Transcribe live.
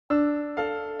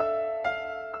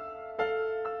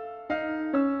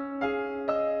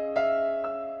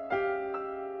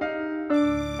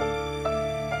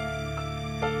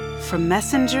From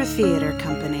Messenger Theater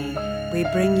Company, we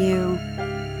bring you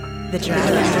The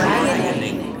Dragon.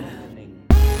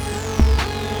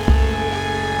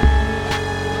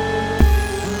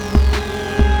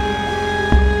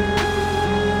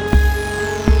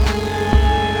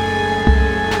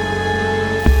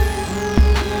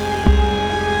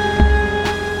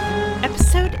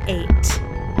 Episode 8.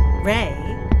 Ray,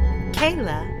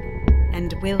 Kayla,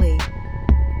 and Willie.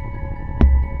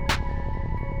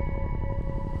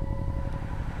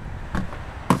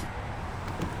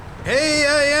 Hey,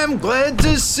 I am glad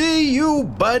to see you,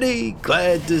 buddy.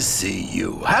 Glad to see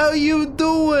you. How you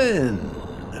doing?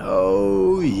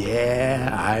 Oh, yeah,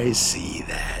 I see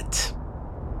that.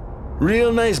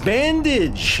 Real nice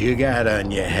bandage you got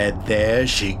on your head there.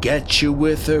 She got you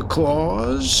with her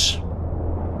claws?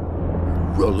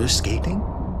 Roller skating?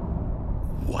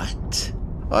 What?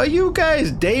 Are you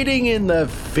guys dating in the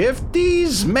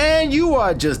 50s? Man, you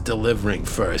are just delivering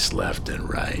first left and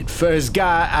right. First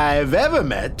guy I've ever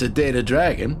met to date a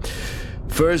dragon.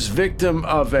 First victim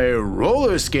of a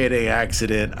roller skating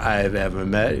accident I've ever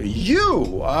met.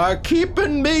 You are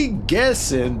keeping me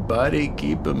guessing, buddy.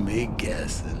 Keeping me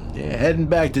guessing. Yeah, heading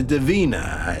back to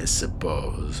Davina, I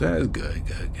suppose. That's good.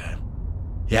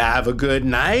 Yeah, have a good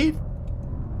night?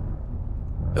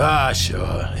 Ah,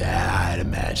 sure. Yeah, I'd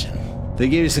imagine. They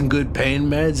gave you some good pain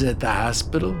meds at the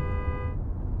hospital?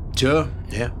 Sure,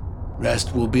 yeah.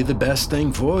 Rest will be the best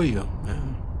thing for you. Yeah.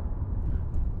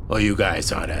 Well, you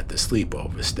guys aren't at the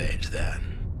sleepover stage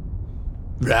then.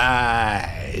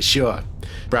 Right, sure.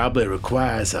 Probably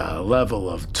requires a level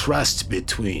of trust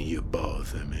between you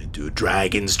both. I mean, do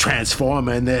dragons transform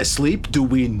in their sleep? Do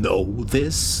we know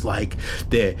this? Like,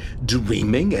 they're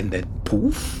dreaming and then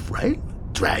poof, right?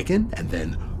 Dragon and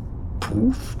then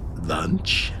poof?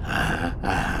 Lunch?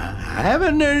 I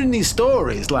haven't heard any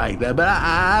stories like that, but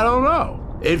I don't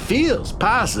know. It feels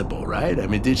possible, right? I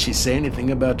mean, did she say anything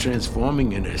about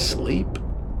transforming in her sleep?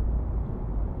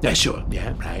 Yeah, sure.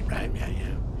 Yeah, right,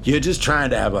 yeah. You're just trying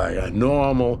to have like a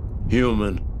normal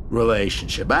human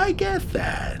relationship. I get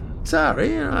that.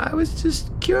 Sorry, I was just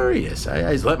curious.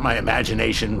 I let my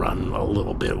imagination run a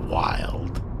little bit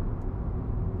wild.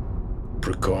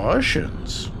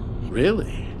 Precautions?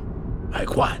 Really?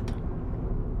 Like what?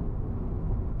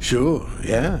 Sure,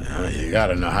 yeah. You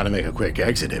gotta know how to make a quick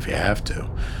exit if you have to.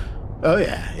 Oh,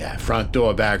 yeah. Front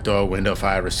door, back door, window,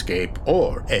 fire escape,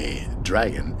 or a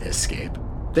dragon escape.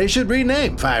 They should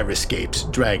rename fire escapes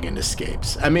dragon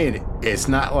escapes. I mean, it's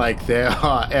not like there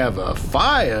are ever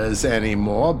fires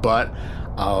anymore, but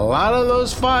a lot of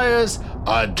those fires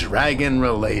are dragon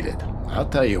related. I'll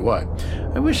tell you what,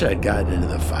 I wish I'd gotten into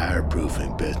the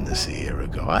fireproofing business a year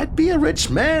ago. I'd be a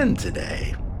rich man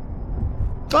today.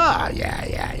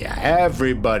 Yeah.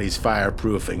 Everybody's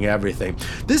fireproofing everything.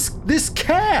 This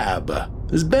cab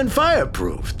has been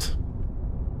fireproofed.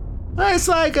 It's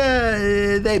like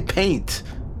they paint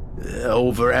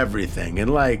over everything,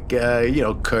 and like,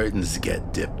 curtains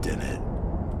get dipped in it.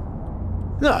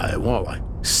 No, it won't like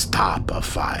stop a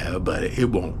fire, but it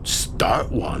won't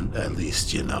start one, at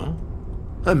least,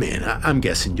 I mean, I'm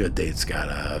guessing your date's got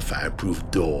a fireproof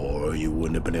door, or you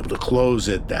wouldn't have been able to close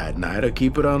it that night or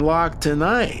keep it unlocked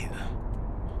tonight.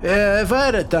 Yeah, if I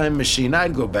had a time machine,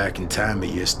 I'd go back in time a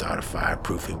year, start a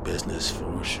fireproofing business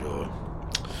for sure.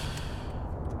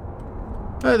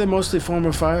 They're mostly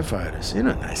former firefighters.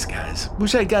 Nice guys.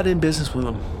 Wish I got in business with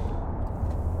them.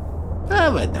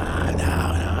 But no.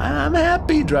 I'm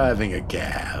happy driving a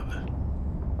cab.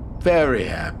 Very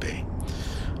happy.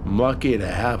 I'm lucky to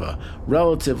have a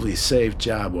relatively safe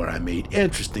job where I meet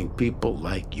interesting people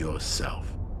like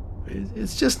yourself.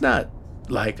 It's just not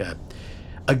like a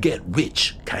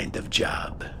get-rich kind of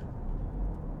job.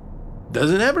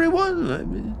 Doesn't everyone? I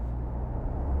mean,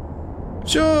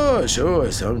 sure.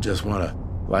 Some just want to,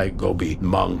 go be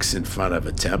monks in front of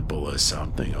a temple or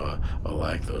something, or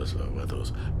like those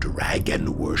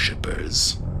dragon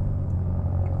worshippers.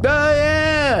 Oh,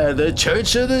 yeah, the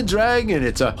Church of the Dragon.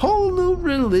 It's a whole new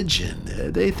religion.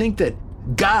 They think that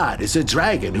God is a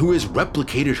dragon who has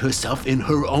replicated herself in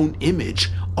her own image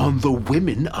on the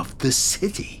women of the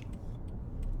city.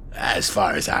 As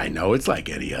far as I know, it's like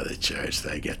any other church.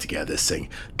 They get together, sing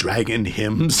dragon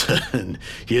hymns, and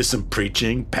hear some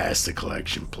preaching, pass the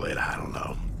collection plate. I don't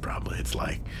know. Probably it's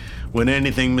like when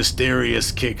anything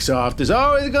mysterious kicks off, there's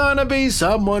always gonna be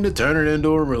someone to turn it into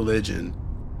a religion.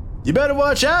 You better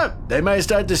watch out. They might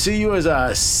start to see you as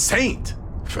a saint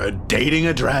for dating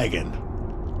a dragon.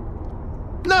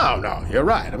 No, you're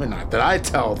right. I mean, not that I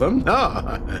tell them.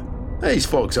 No. These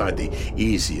folks aren't the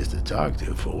easiest to talk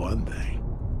to, for one thing.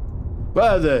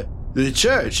 Well, the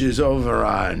church is over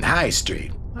on High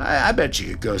Street. I bet you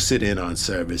could go sit in on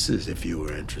services if you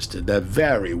were interested. They're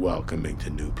very welcoming to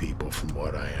new people, from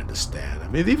what I understand. I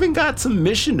mean, they've even got some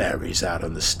missionaries out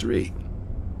on the street.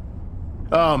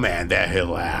 Oh man, they're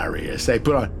hilarious. They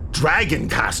put on dragon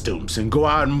costumes and go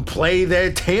out and play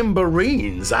their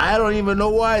tambourines. I don't even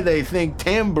know why they think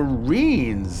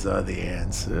tambourines are the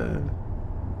answer.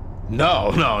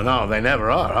 No, they never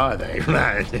are they?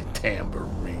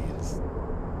 Tambourines.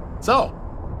 So,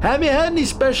 have you had any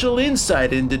special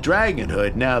insight into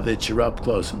dragonhood now that you're up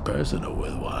close and personal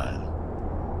with one?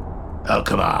 Oh,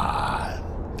 come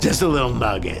on. Just a little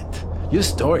nugget. Your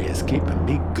story is keeping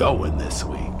me going this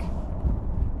week.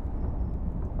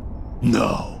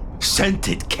 No,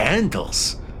 scented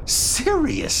candles?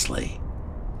 Seriously?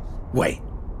 Wait,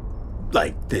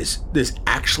 like there's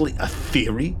actually a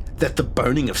theory that the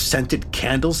burning of scented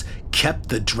candles kept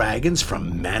the dragons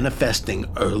from manifesting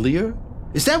earlier?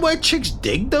 Is that why chicks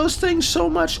dig those things so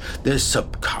much? They're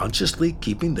subconsciously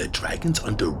keeping the dragons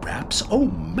under wraps? Oh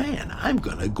man, I'm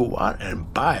gonna go out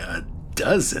and buy a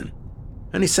dozen.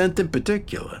 Any scent in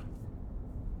particular?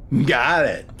 Got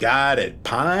it.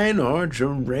 Pine or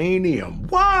geranium.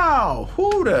 Wow,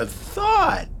 who'd have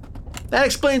thought? That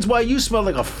explains why you smell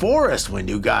like a forest when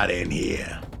you got in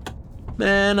here.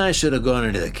 Man, I should have gone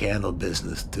into the candle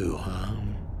business too, huh?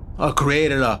 Or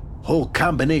created a whole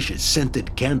combination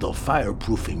scented candle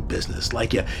fireproofing business.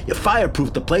 Like you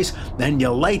fireproof the place, then you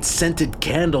light scented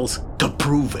candles to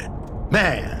prove it.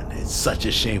 Man, it's such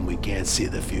a shame we can't see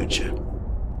the future.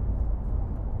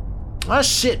 Oh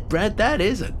shit, Brett, that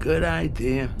is a good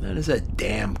idea. That is a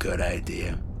damn good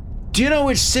idea. Do you know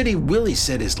which city Willie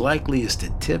said is likeliest to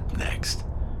tip next?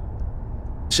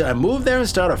 Should I move there and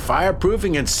start a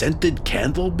fireproofing and scented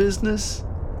candle business?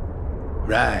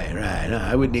 Right.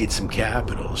 I would need some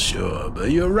capital, sure, but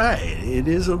you're right. It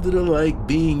is a little like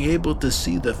being able to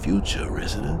see the future,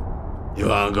 isn't it? You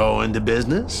want to go into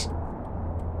business?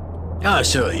 Oh,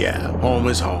 sure, yeah. Home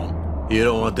is home. You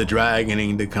don't want the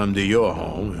dragoning to come to your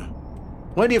home.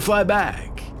 When do you fly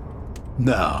back?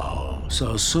 No,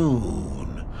 so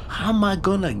soon. How am I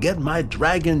gonna get my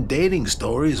dragon dating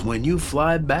stories when you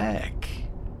fly back?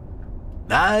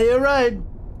 You're right.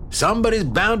 Somebody's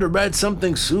bound to write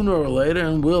something sooner or later,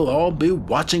 and we'll all be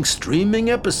watching streaming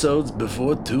episodes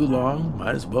before too long.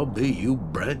 Might as well be you,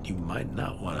 Brent. You might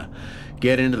not want to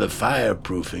get into the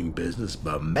fireproofing business,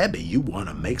 but maybe you want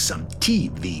to make some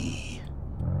TV.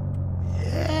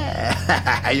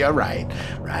 Yeah, you're right.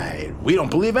 We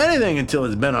don't believe anything until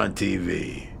it's been on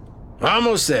TV.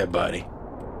 Almost there, buddy.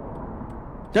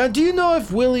 Now, do you know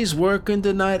if Willie's working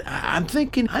tonight? I'm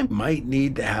thinking I might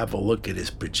need to have a look at his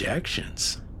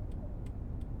projections.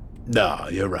 No,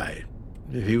 you're right.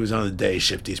 If he was on the day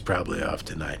shift, he's probably off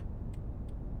tonight.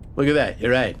 Look at that,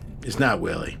 you're right. It's not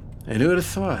Willie. And who'd have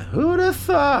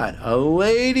thought? A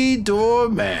lady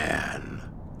doorman.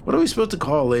 What are we supposed to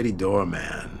call a lady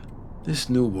doorman? This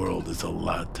new world is a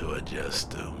lot to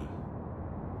adjust to.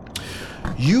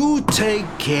 You take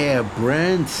care,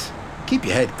 Brent. Keep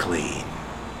your head clean.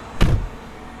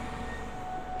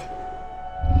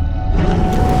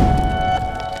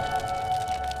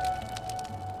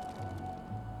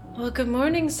 Well, good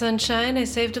morning, sunshine. I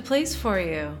saved a place for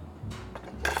you.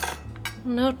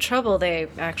 No trouble. They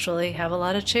actually have a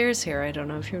lot of chairs here. I don't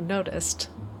know if you noticed.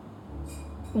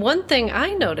 One thing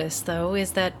I noticed, though,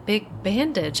 is that big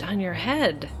bandage on your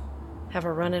head. Have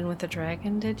a run-in with a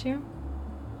dragon, did you?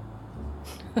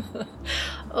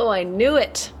 Oh, I knew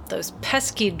it. Those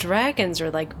pesky dragons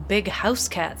are like big house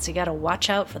cats. You gotta watch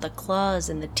out for the claws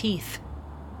and the teeth.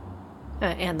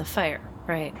 And the fire,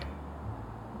 right.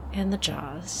 And the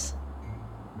jaws.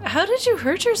 How did you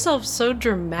hurt yourself so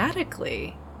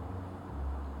dramatically?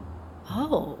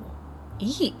 Oh,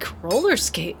 eek, roller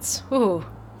skates. Ooh.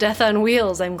 Death on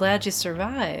wheels, I'm glad you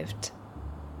survived.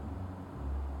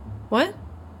 What?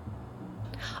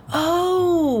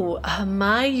 Oh,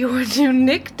 your new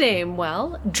nickname.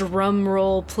 Well, drum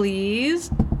roll,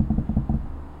 please.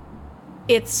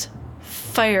 It's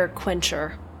Fire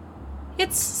Quencher.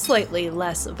 It's slightly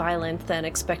less violent than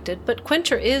expected, but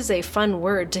Quencher is a fun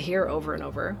word to hear over and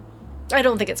over. I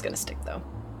don't think it's gonna stick, though.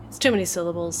 It's too many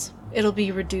syllables. It'll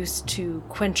be reduced to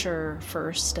Quencher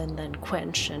first, and then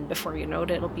Quench, and before you know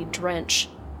it, it'll be Drench.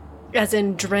 As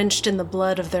in drenched in the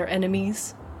blood of their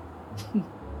enemies.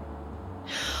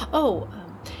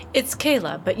 It's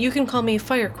Kayla, but you can call me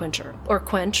Fire Quencher, or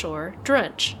Quench, or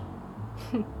Drench.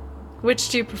 Which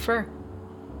do you prefer?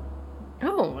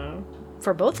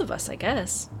 For both of us, I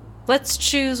guess. Let's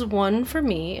choose one for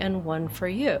me and one for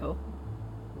you.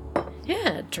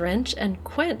 Yeah, Drench and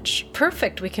Quench.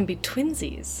 Perfect, we can be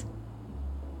twinsies.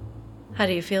 How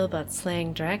do you feel about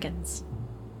slaying dragons?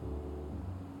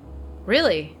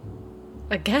 Really?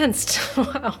 Against?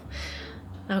 Wow.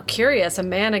 How curious. A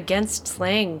man against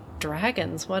slaying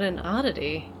dragons. What an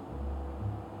oddity.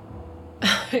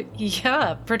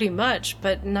 Yeah, pretty much,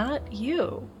 but not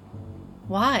you.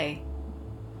 Why?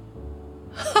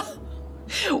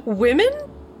 Women?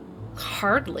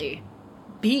 Hardly.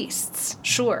 Beasts,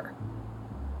 sure.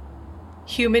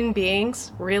 Human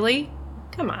beings? Really?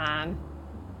 Come on.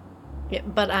 Yeah,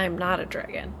 but I'm not a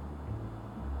dragon.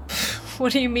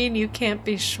 What do you mean you can't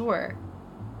be sure?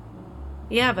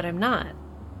 Yeah, but I'm not.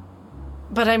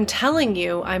 But I'm telling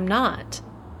you I'm not.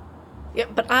 Yeah,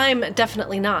 but I'm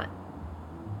definitely not.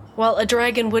 Well, a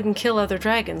dragon wouldn't kill other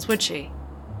dragons, would she?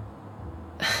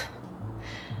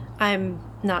 I'm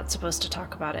not supposed to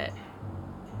talk about it.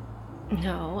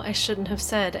 No, I shouldn't have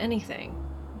said anything.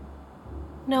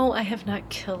 No, I have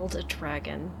not killed a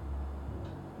dragon.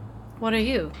 What are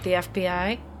you, the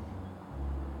FBI?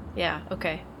 Yeah,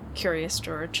 okay. Curious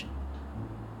George.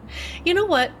 You know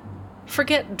what?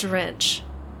 Forget Drench.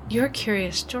 You're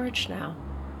Curious George now.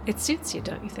 It suits you,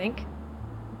 don't you think?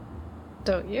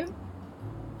 Don't you?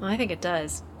 Well, I think it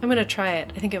does. I'm gonna try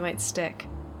it. I think it might stick.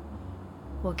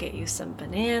 We'll get you some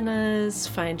bananas,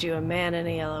 find you a man in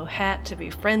a yellow hat to be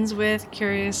friends with,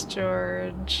 Curious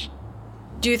George.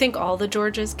 Do you think all the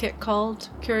Georges get called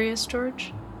Curious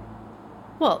George?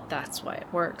 Well, that's why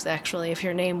it works, actually. If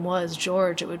your name was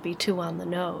George, it would be too on the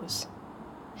nose.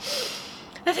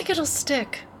 I think it'll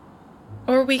stick.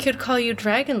 Or we could call you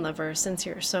Dragon Lover, since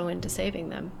you're so into saving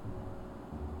them.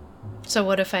 So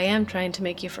what if I am trying to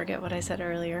make you forget what I said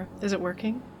earlier? Is it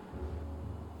working?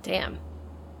 Damn.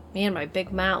 Me and my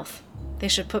big mouth. They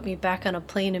should put me back on a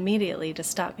plane immediately to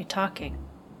stop me talking.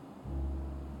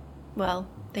 Well,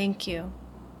 thank you.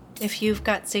 If you've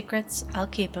got secrets, I'll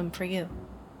keep them for you.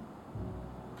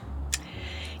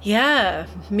 Yeah,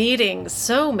 meetings.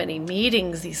 So many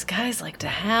meetings these guys like to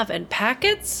have. And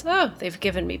packets? Oh, they've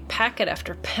given me packet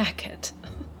after packet.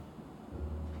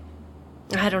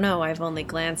 I don't know, I've only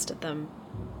glanced at them.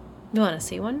 You want to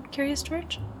see one, Curious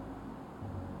George?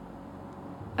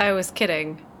 I was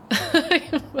kidding.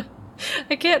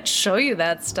 I can't show you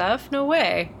that stuff, no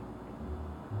way.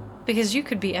 Because you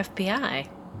could be FBI.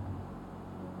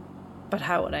 But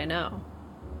how would I know?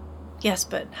 Yes,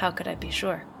 but how could I be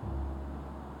sure?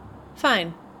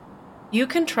 Fine. You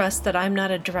can trust that I'm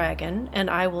not a dragon, and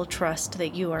I will trust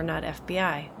that you are not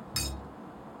FBI.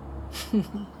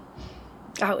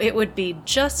 Oh, it would be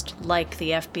just like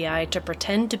the FBI to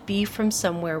pretend to be from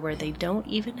somewhere where they don't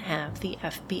even have the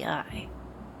FBI.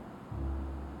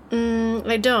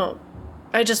 I don't.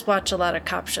 I just watch a lot of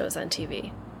cop shows on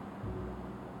TV.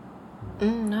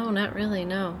 No, not really,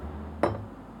 no.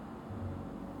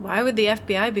 Why would the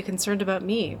FBI be concerned about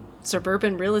me?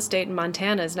 Suburban real estate in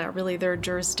Montana is not really their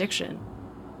jurisdiction.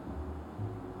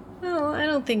 Well, I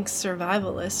don't think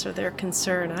survivalists are their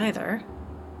concern either.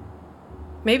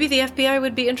 Maybe the FBI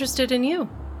would be interested in you.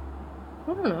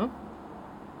 I don't know.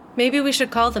 Maybe we should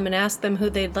call them and ask them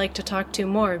who they'd like to talk to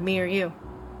more, me or you.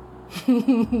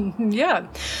 Yeah.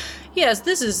 Yes,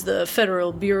 this is the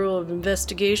Federal Bureau of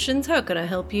Investigations. How can I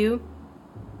help you?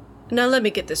 Now let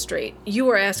me get this straight. You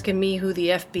were asking me who the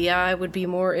FBI would be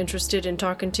more interested in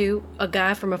talking to? A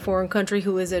guy from a foreign country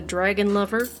who is a dragon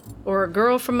lover? Or a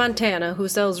girl from Montana who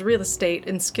sells real estate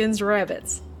and skins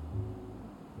rabbits?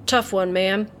 Tough one,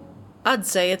 ma'am. I'd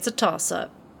say it's a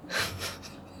toss-up.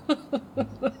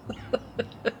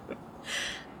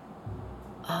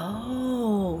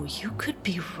 Oh, you could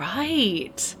be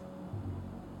right.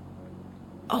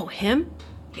 Oh, him?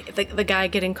 The guy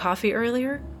getting coffee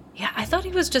earlier? Yeah, I thought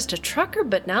he was just a trucker,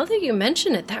 but now that you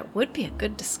mention it, that would be a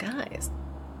good disguise.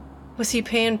 Was he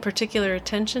paying particular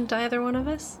attention to either one of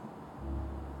us?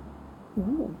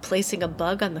 Ooh, placing a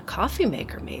bug on the coffee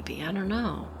maker, maybe. I don't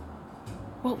know.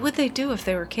 What would they do if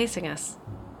they were casing us?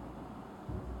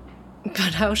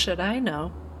 But how should I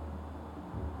know?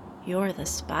 You're the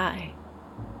spy.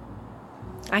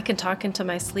 I can talk into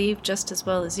my sleeve just as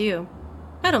well as you.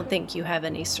 I don't think you have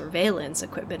any surveillance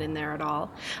equipment in there at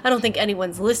all. I don't think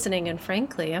anyone's listening, and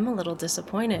frankly, I'm a little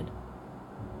disappointed.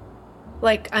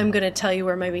 Like, I'm gonna tell you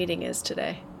where my meeting is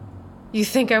today. You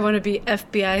think I want to be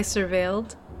FBI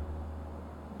surveilled?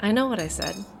 I know what I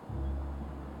said.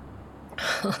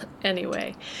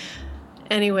 Anyway,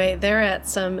 they're at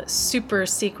some super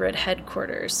secret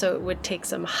headquarters, so it would take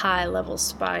some high-level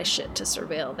spy shit to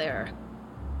surveil there.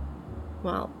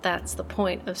 Well, that's the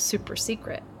point of super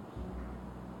secret.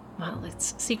 Well,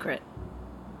 it's secret.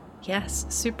 Yes,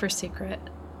 super secret.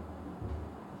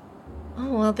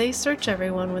 Oh, well, they search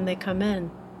everyone when they come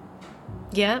in.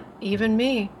 Yep, even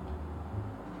me.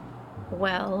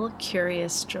 Well,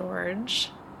 Curious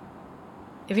George,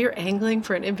 If you're angling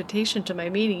for an invitation to my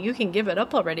meeting, you can give it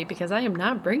up already because I am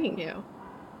not bringing you.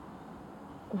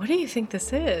 What do you think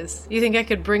this is? You think I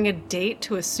could bring a date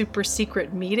to a super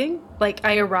secret meeting? Like,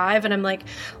 I arrive and I'm like,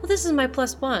 well, this is my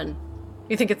 +1.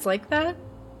 You think it's like that?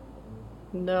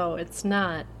 No, it's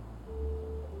not.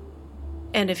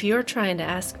 And if you're trying to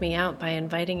ask me out by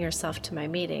inviting yourself to my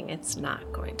meeting, it's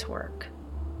not going to work.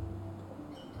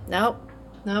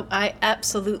 Nope, I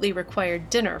absolutely require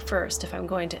dinner first if I'm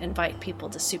going to invite people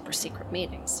to super secret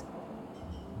meetings.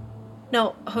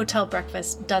 No, hotel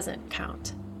breakfast doesn't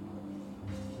count.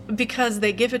 Because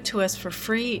they give it to us for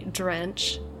free,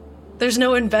 Drench. There's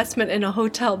no investment in a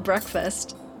hotel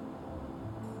breakfast.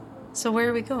 So where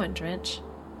are we going, Drench?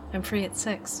 I'm free at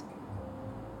 6.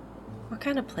 What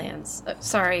kind of plans?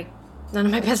 Sorry, none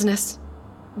of my business.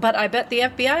 But I bet the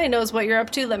FBI knows what you're up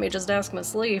to. Let me just ask my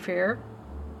sleeve here.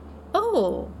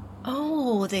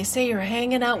 Oh, they say you're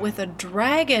hanging out with a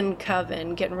dragon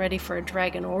coven, getting ready for a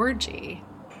dragon orgy.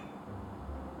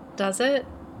 Does it?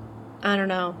 I don't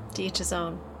know. To each his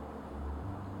own.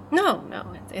 No,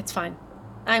 it's fine.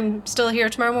 I'm still here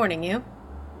tomorrow morning, you?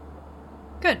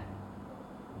 Good.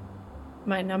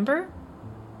 My number?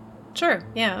 Sure,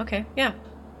 yeah, okay, yeah.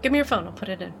 Give me your phone, I'll put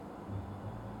it in.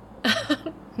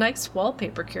 Nice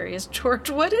wallpaper, Curious George.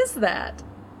 What is that?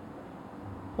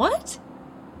 What?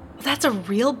 That's a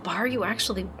real bar you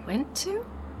actually went to?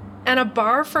 And a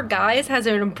bar for guys has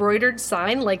an embroidered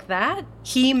sign like that?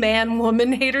 He-Man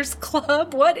Woman Haters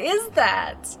Club? What is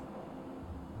that?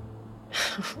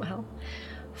 Well,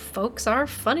 folks are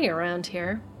funny around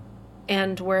here.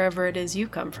 And wherever it is you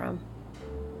come from.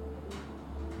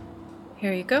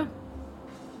 Here you go.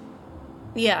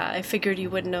 Yeah, I figured you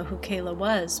wouldn't know who Kayla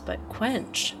was, but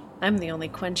Quench. I'm the only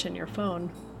Quench in your phone.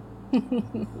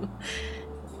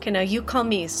 Okay, now you call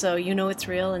me so you know it's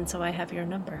real and so I have your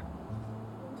number.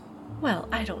 Well,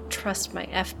 I don't trust my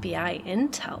FBI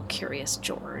intel, Curious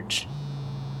George.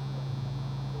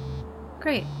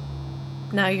 Great.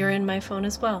 Now you're in my phone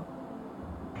as well.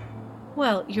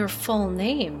 Well, your full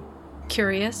name,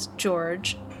 Curious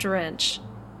George Drench.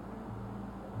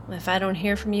 If I don't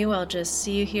hear from you, I'll just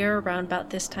see you here around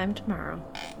about this time tomorrow.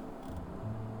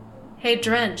 Hey,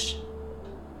 Drench.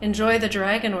 Enjoy the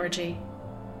dragon orgy.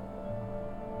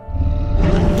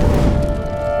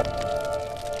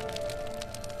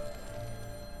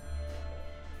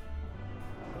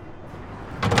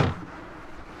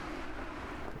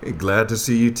 Hey, glad to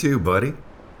see you too, buddy.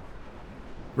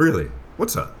 Really?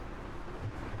 What's up?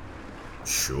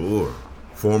 Sure.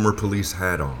 Former police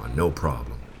hat on, no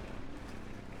problem.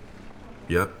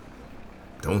 Yep.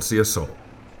 Don't see a soul.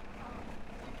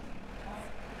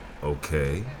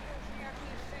 Okay.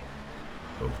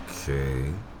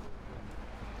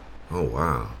 Oh,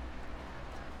 wow.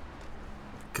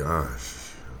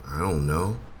 Gosh, I don't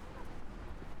know.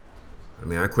 I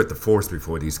mean, I quit the force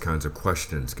before these kinds of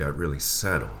questions got really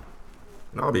settled.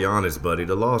 And I'll be honest, buddy,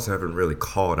 the laws haven't really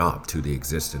caught up to the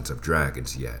existence of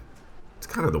dragons yet. It's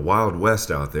kind of the Wild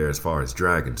West out there as far as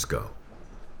dragons go.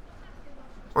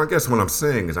 Well, I guess what I'm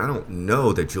saying is I don't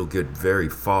know that you'll get very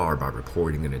far by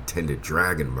reporting an intended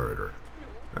dragon murder.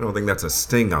 I don't think that's a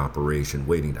sting operation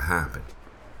waiting to happen.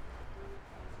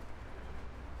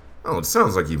 Well, it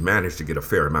sounds like you've managed to get a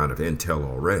fair amount of intel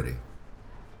already.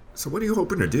 So what are you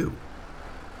hoping to do?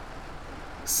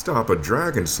 Stop a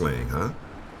dragon slaying, huh?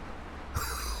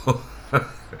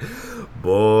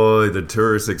 Boy, the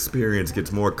tourist experience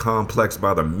gets more complex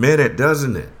by the minute,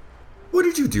 doesn't it? What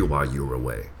did you do while you were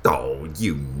away? Oh,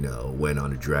 you know, went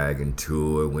on a dragon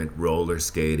tour, went roller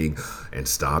skating, and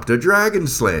stopped a dragon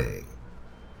slaying.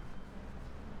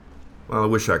 Well, I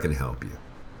wish I could help you.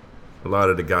 A lot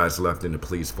of the guys left in the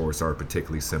police force are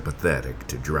particularly sympathetic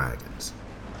to dragons.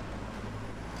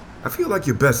 I feel like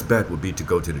your best bet would be to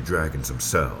go to the dragons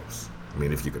themselves. I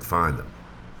mean, if you could find them.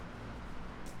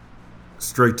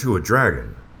 Straight to a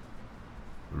dragon?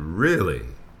 Really?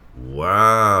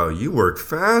 Wow, you work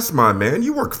fast, my man.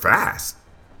 You work fast.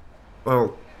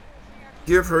 Well,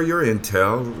 give her your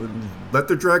intel and let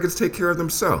the dragons take care of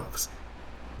themselves.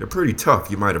 They're pretty tough,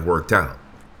 you might have worked out.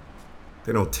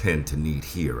 They don't tend to need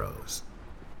heroes.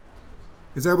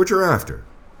 Is that what you're after?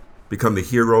 Become the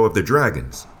hero of the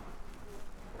dragons?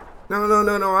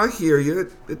 No, I hear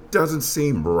you. It doesn't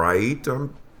seem right.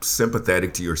 I'm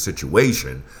sympathetic to your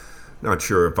situation. Not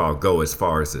sure if I'll go as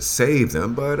far as to save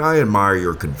them, but I admire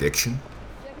your conviction.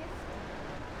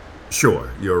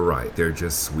 Sure, you're right. They're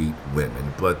just sweet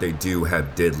women, but they do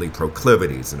have deadly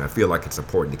proclivities, and I feel like it's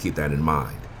important to keep that in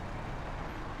mind.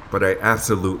 But I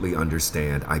absolutely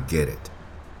understand. I get it.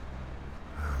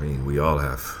 I mean, we all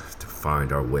have to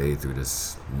find our way through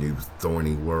this new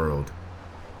thorny world.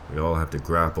 We all have to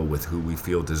grapple with who we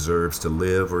feel deserves to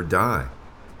live or die.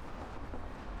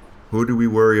 Who do we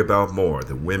worry about more,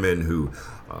 the women who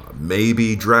may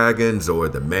be dragons or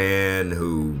the man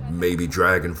who may be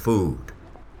dragon food?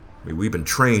 I mean, we've been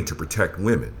trained to protect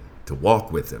women, to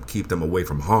walk with them, keep them away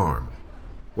from harm.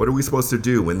 What are we supposed to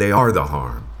do when they are the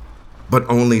harm? But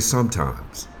only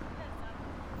sometimes.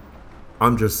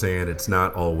 I'm just saying it's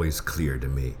not always clear to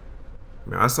me.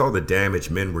 I saw the damage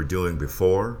men were doing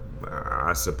before.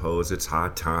 I suppose it's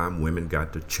high time women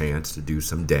got the chance to do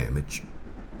some damage.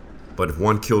 But if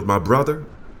one killed my brother,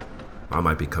 I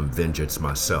might become vengeance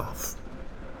myself.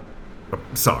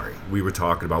 Sorry, we were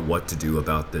talking about what to do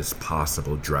about this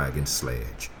possible dragon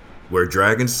slayage. Where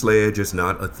dragon slayage is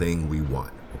not a thing we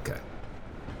want, okay?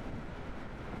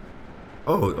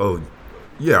 Oh,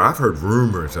 yeah, I've heard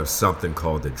rumors of something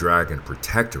called the Dragon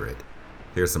Protectorate.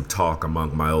 There's some talk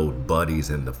among my old buddies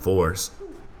in the Force.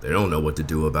 They don't know what to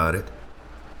do about it.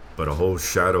 But a whole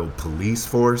shadow police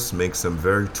force makes them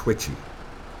very twitchy.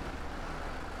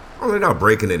 Well, they're not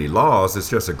breaking any laws, it's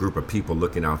just a group of people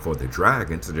looking out for the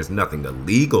dragons, and there's nothing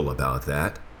illegal about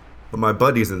that. But my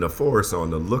buddies in the Force are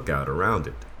on the lookout around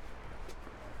it.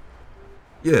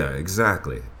 Yeah,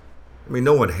 exactly. I mean,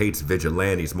 no one hates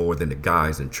vigilantes more than the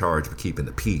guys in charge of keeping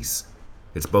the peace.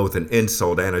 It's both an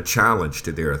insult and a challenge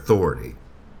to their authority.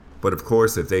 But of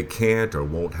course, if they can't or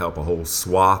won't help a whole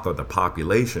swath of the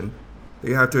population,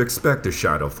 they have to expect a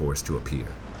shadow force to appear.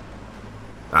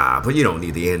 But you don't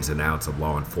need the ins and outs of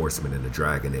law enforcement in the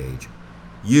Dragon Age.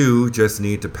 You just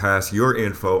need to pass your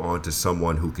info on to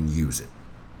someone who can use it.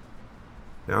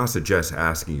 Now, I suggest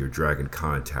asking your dragon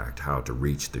contact how to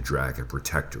reach the Dragon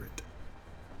Protectorate.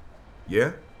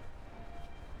 Yeah?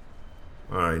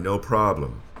 Alright, no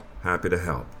problem. Happy to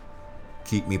help.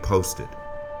 Keep me posted.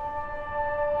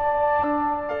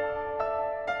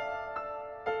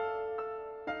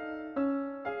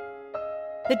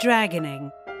 The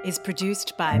Dragoning is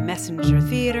produced by Messenger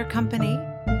Theatre Company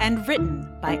and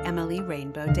written by Emily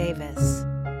Rainbow Davis.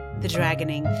 The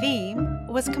Dragoning theme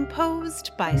was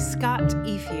composed by Scott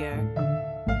Ethier.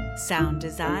 Sound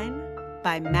design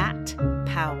by Matt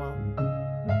Powell.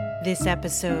 This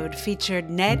episode featured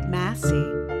Ned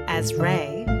Massey as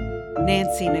Ray,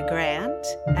 Nancy Nagrant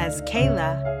as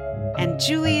Kayla, and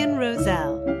Julian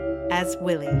Roselle as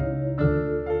Willie.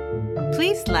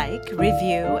 Please like,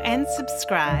 review, and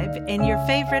subscribe in your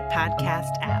favorite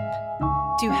podcast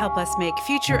app. To help us make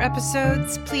future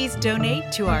episodes, please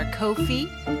donate to our Ko-fi,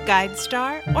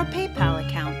 GuideStar, or PayPal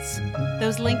accounts.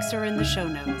 Those links are in the show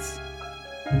notes.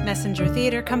 Messenger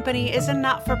Theatre Company is a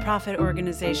not-for-profit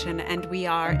organization, and we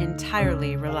are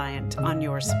entirely reliant on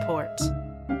your support.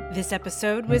 This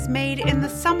episode was made in the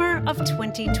summer of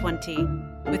 2020,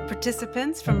 with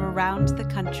participants from around the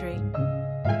country.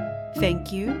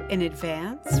 Thank you in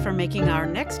advance for making our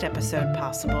next episode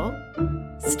possible.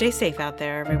 Stay safe out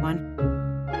there, everyone,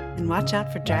 and watch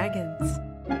out for dragons.